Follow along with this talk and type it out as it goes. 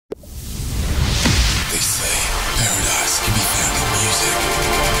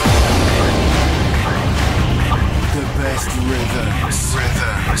best rhythms,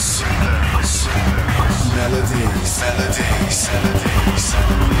 melodies, music.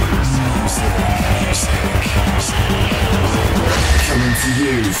 Coming to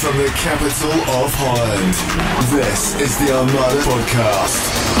you from the capital of Holland. This is the Armada Podcast.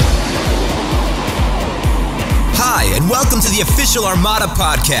 Hi, and welcome to the official Armada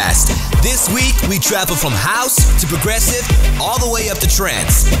Podcast. This week, we travel from house to progressive, all the way up to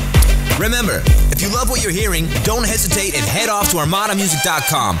trance. Remember, if you love what you're hearing, don't hesitate and head off to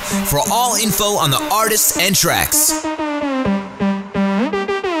armadamusic.com for all info on the artists and tracks.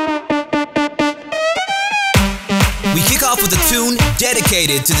 We kick off with a tune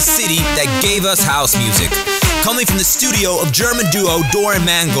dedicated to the city that gave us house music. Coming from the studio of German duo Dohr and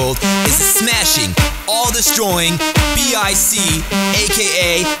Mangold is the smashing, all-destroying B.I.C,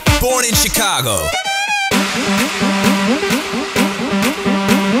 aka Born in Chicago.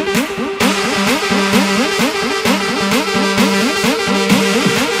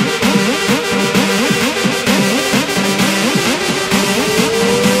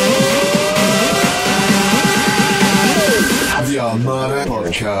 The Armada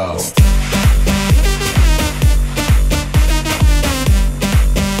Podcast.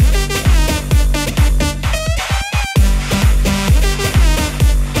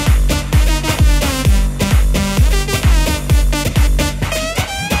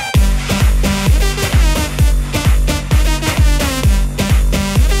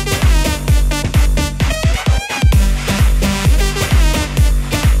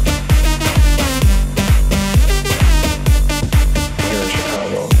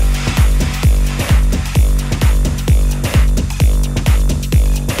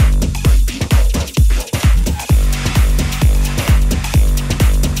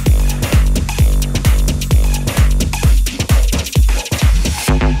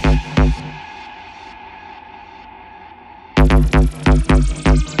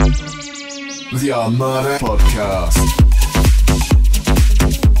 The Armada Podcast.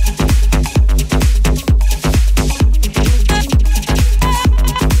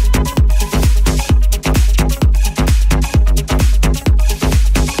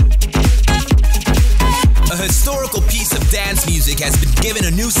 A historical piece of dance music has been given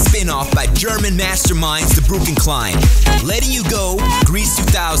a new spin-off by German masterminds The Brook and Klein. Letting You Go, Grease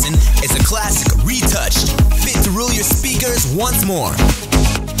 2000, is a classic retouched, fit to rule your speakers once more.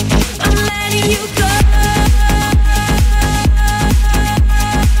 I'm letting you go.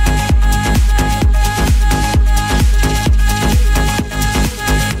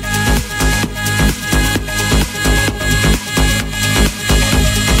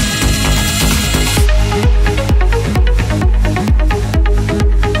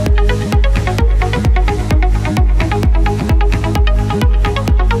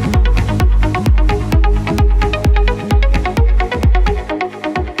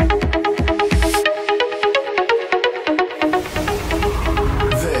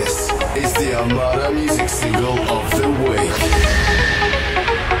 Armada Music Single of the Week.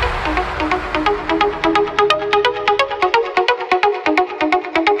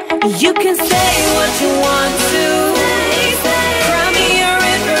 You can say what you want to. Cry me a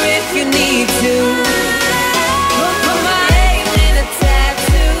river if you need to. Put my name in a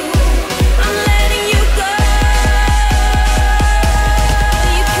tattoo. I'm letting you go.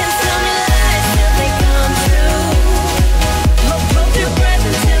 You can tell me lies till they come true. Hold your breath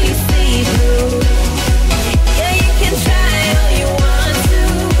until you see through. Yeah, you can try all you want to.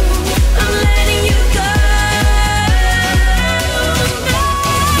 I'm letting you go.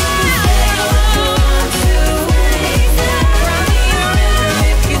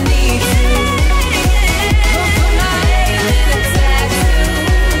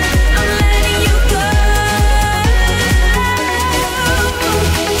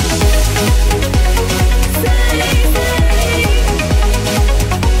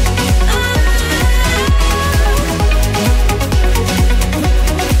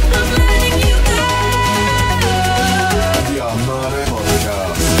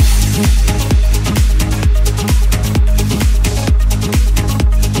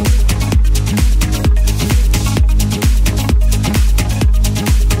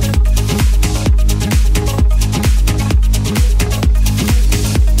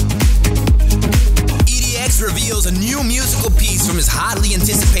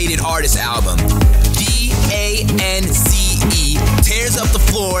 Artist album. D.A.N.C.E tears up the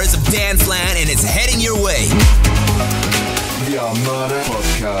floors of dance land and it's heading your way. The Armada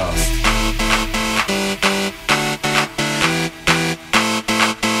Podcast.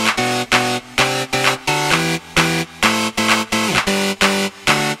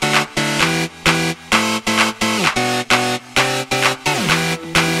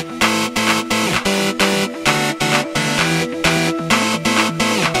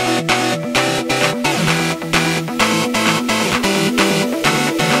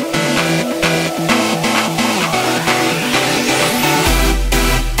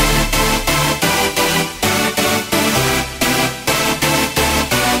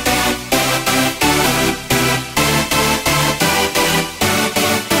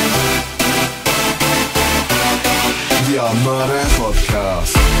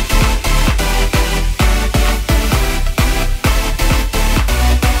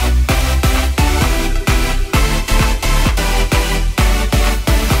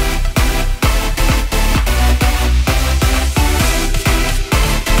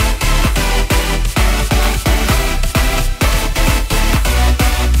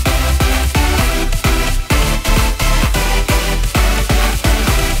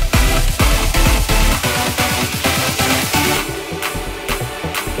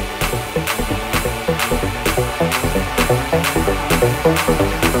 The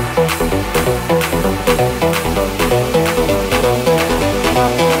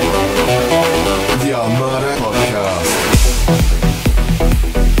Armada Podcast.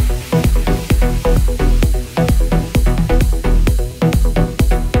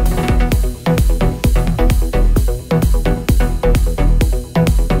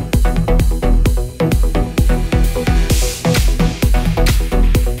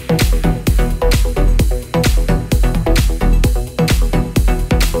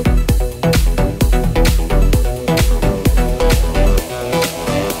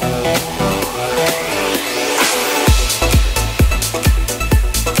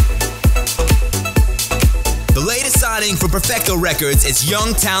 Records is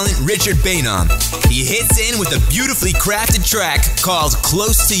young talent Richard Beynon. He hits in with a beautifully crafted track called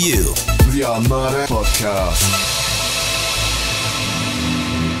Close to You. The Armada Podcast.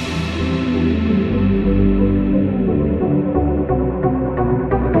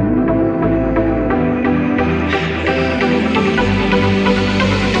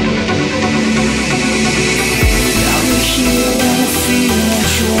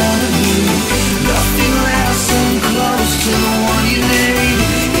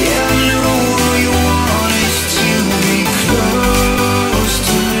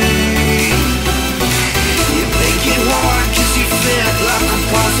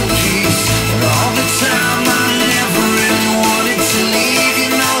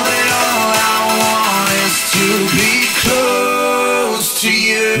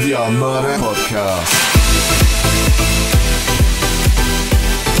 The Armada Podcast.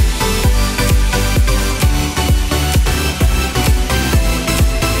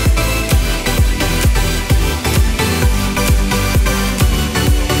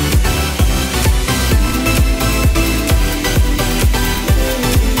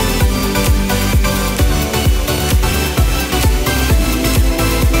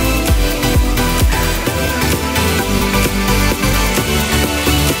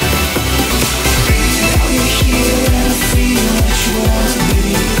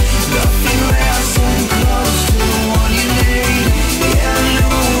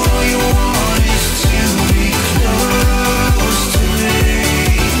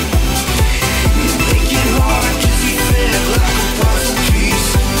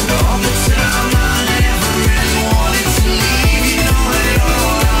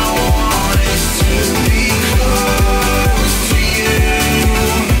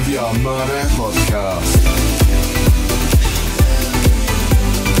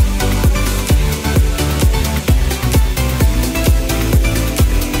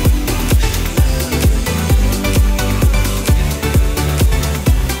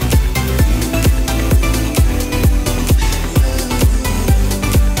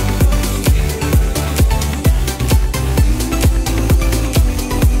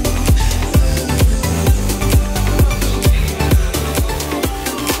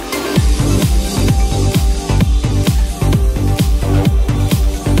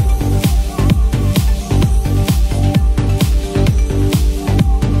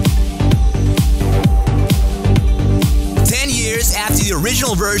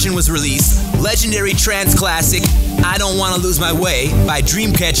 Version was released, legendary trance classic I Don't Wanna Lose My Way by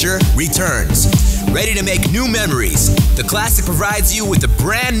Dreamcatcher returns. Ready to make new memories, the classic provides you with the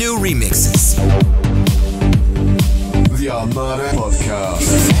brand new remixes. The Armada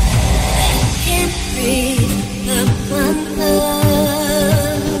Podcast. Can't breathe the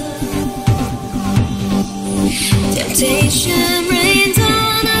love. Temptation rains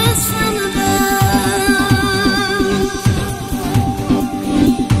on us from above.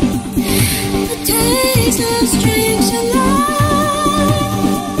 Taste of strings alive,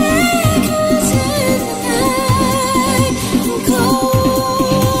 echoes in the night, and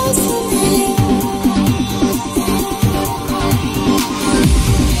calls for me.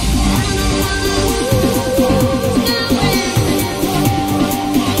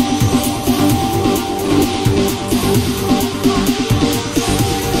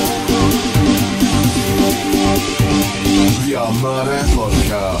 The Armada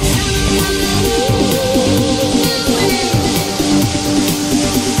Podcast.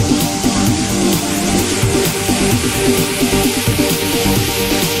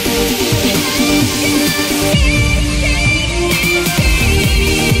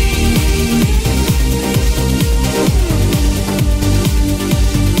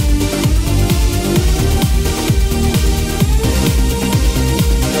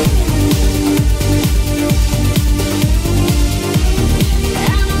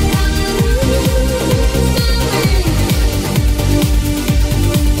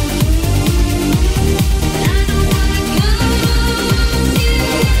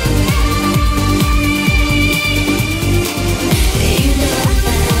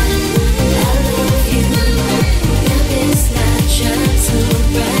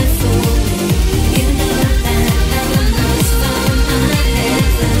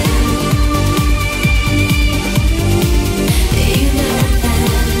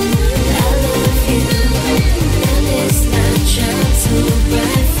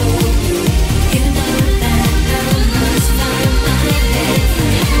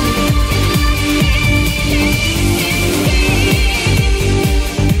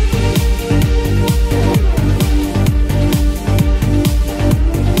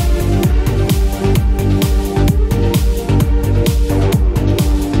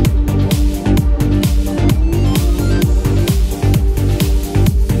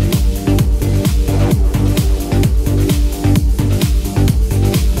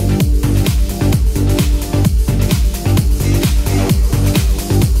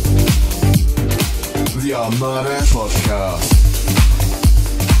 Armada Podcast.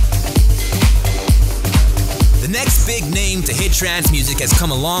 The next big name to hit trance music has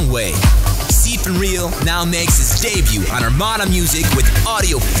come a long way. Sied van Riel now makes his debut on Armada Music with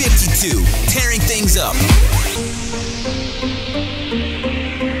Audio 52, tearing things up.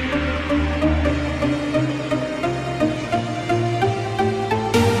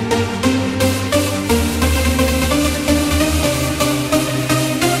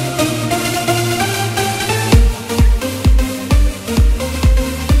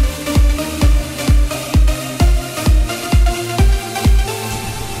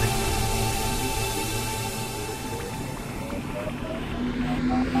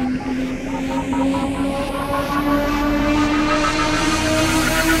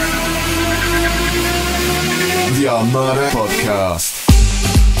 The Armada Podcast.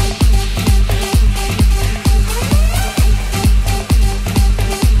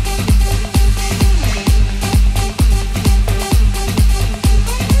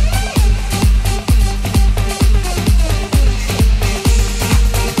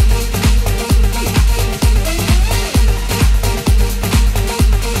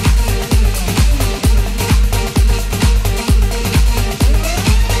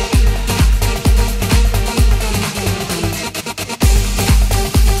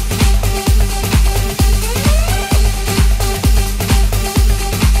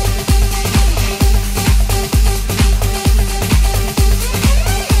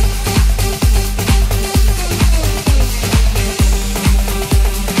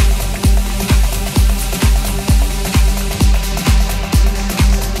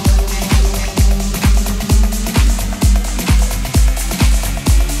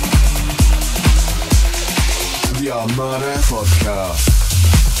 Armada Podcast.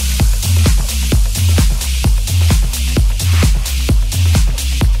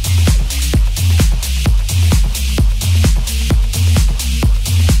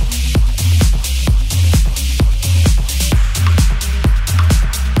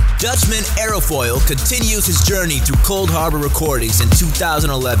 Dutchman Aerofoil continues his journey through Coldharbour Recordings in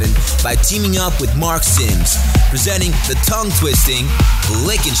 2011 by teaming up with Marc Simz, presenting the tongue-twisting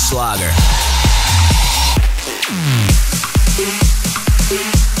Blickenschlager.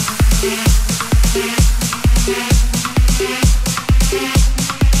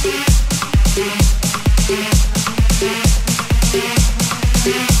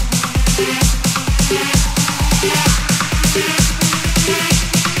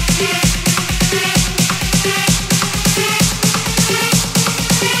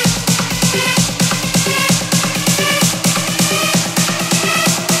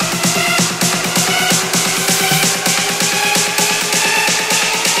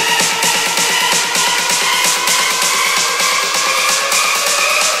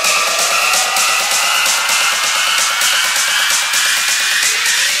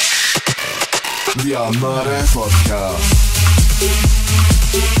 The Armada Podcast.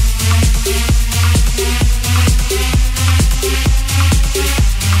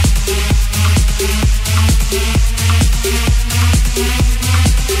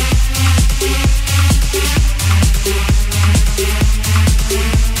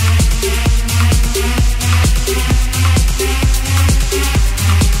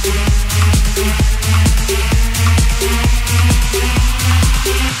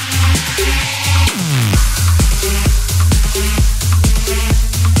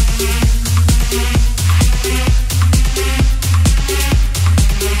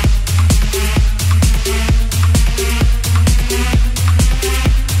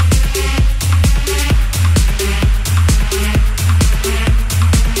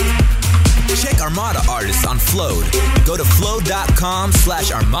 Go to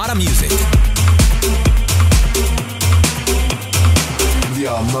flow.com/Armada Music. The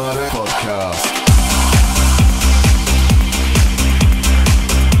Armada Podcast.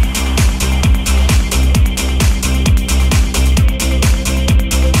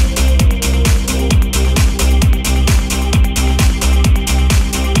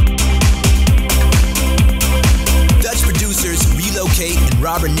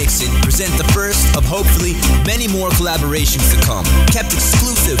 Robert Nickson present the first of hopefully many more collaborations to come. Kept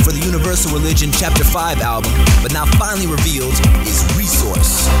exclusive for the Universal Religion Chapter 5 album, but now finally revealed is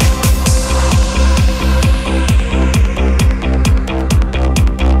Resource.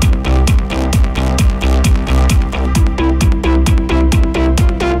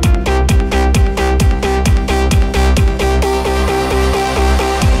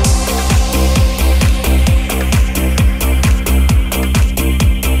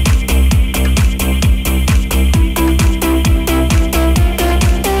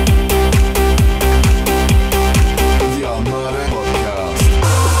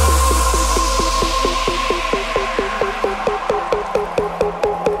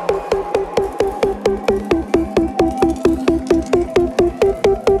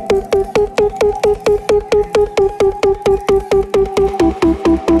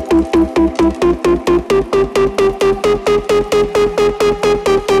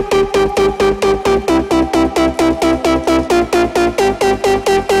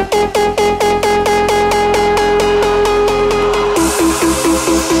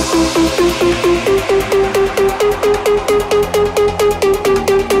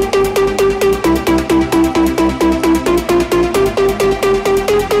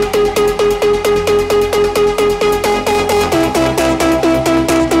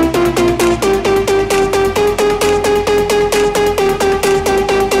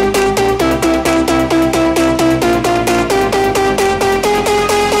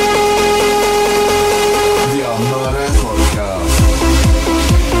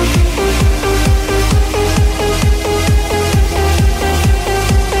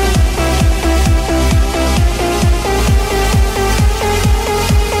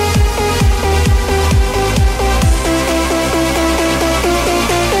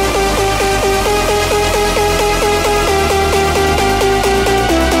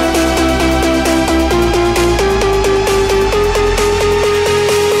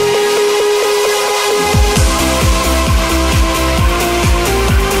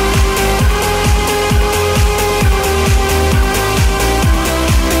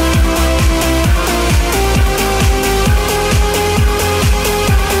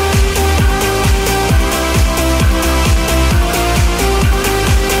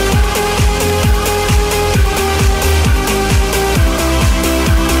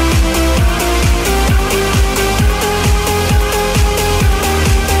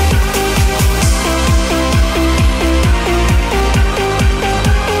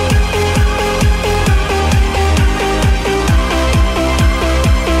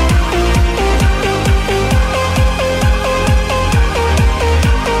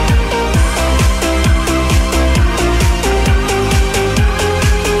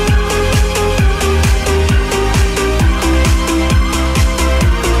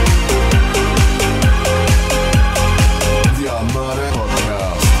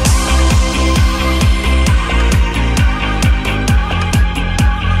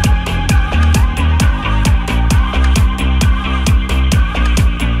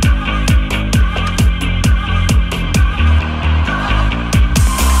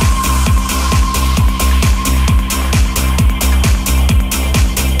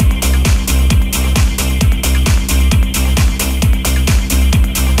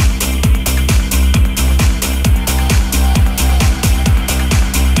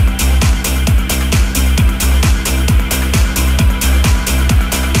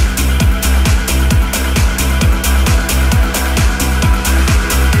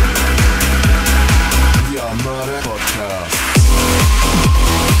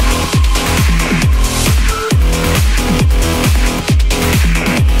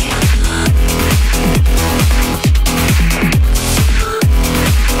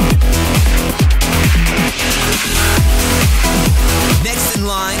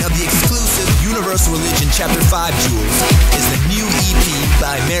 line of the exclusive Universal Religion Chapter 5 jewels is the new EP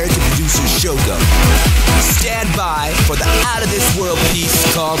by American producer Shogun. Stand by for the out-of-this-world piece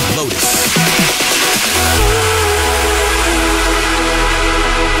called Lotus.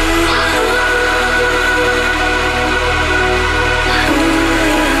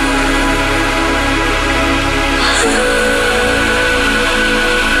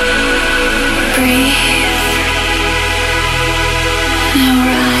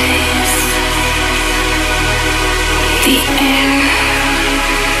 The air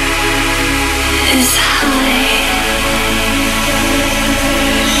is high.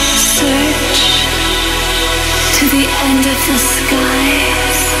 Search to the end of the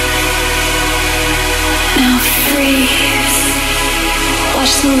skies. Now freeze.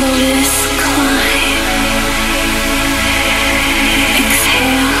 Watch the lotus climb.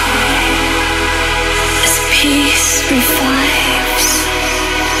 Exhale as peace revives.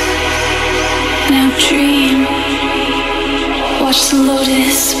 Now dream. Watch the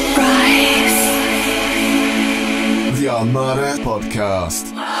lotus rise. The Armada Podcast.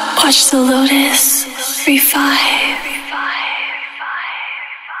 Watch the lotus revive.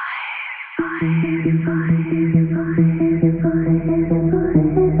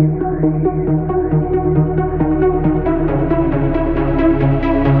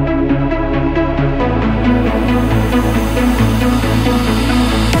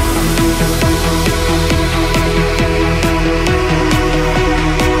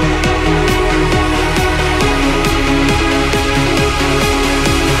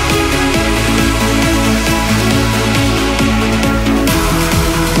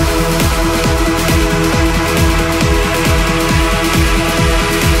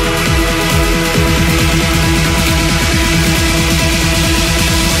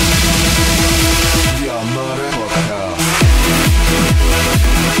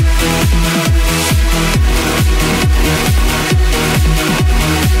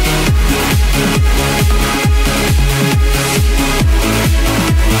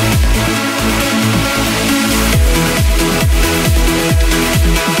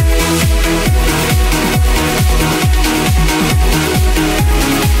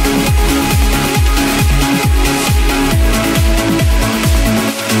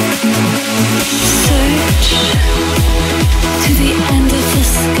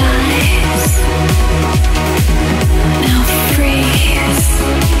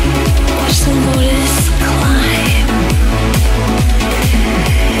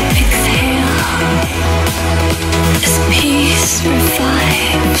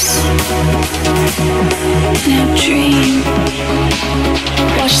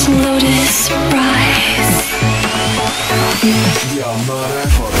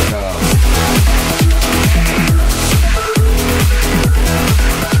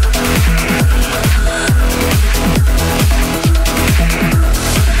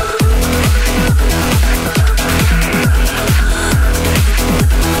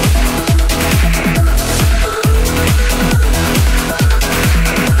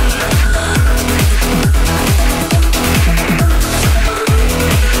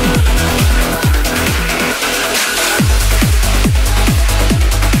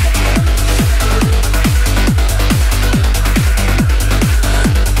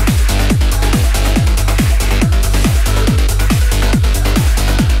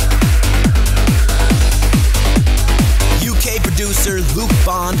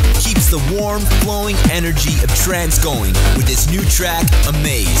 Trance going with this new track,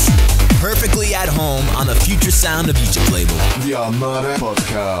 Amaze. Perfectly at home on the Future Sound of Egypt label. The Armada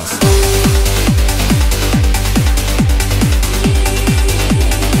Podcast.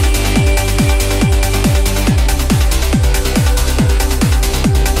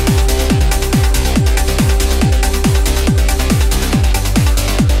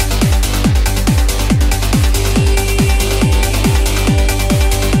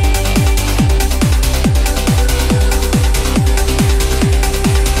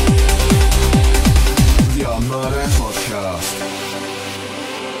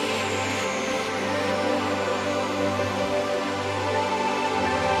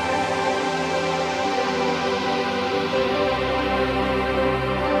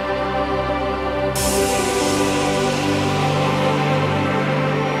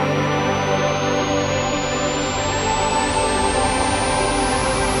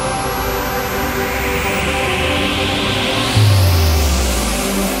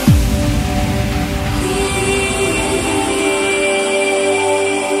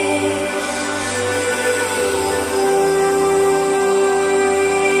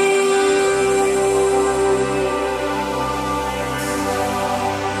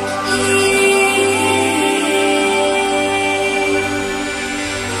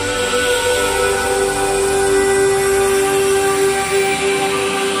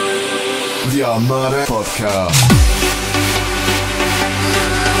 Podcast.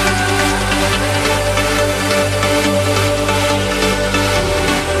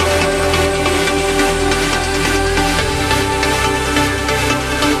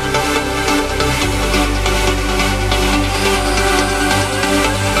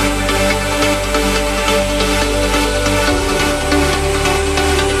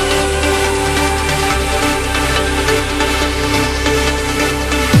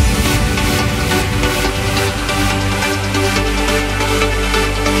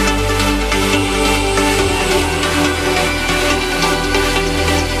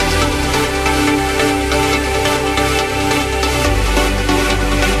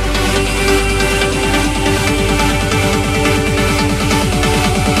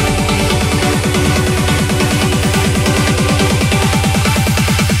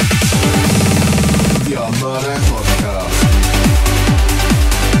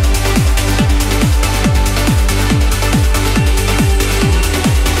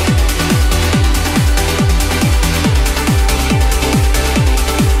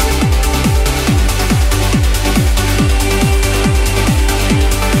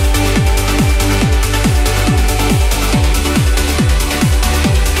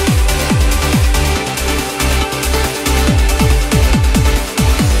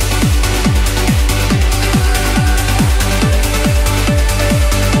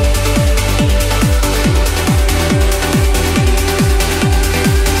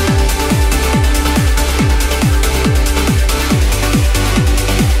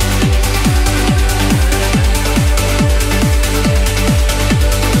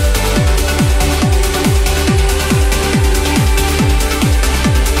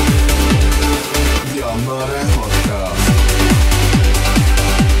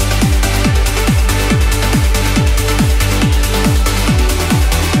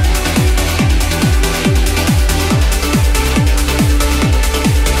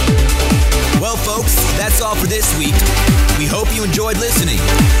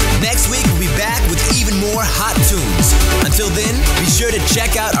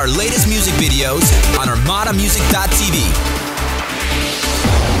 Check out our latest music videos on ArmadaMusic.tv.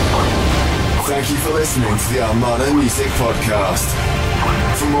 Thank you for listening to the Armada Music Podcast.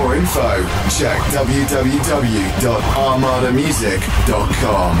 For more info, check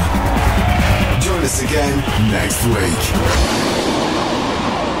www.armadamusic.com. Join us again next week.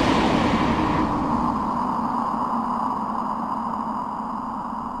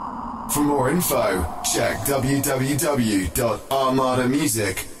 For more info, check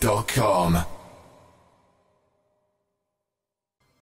www.armadamusic.com.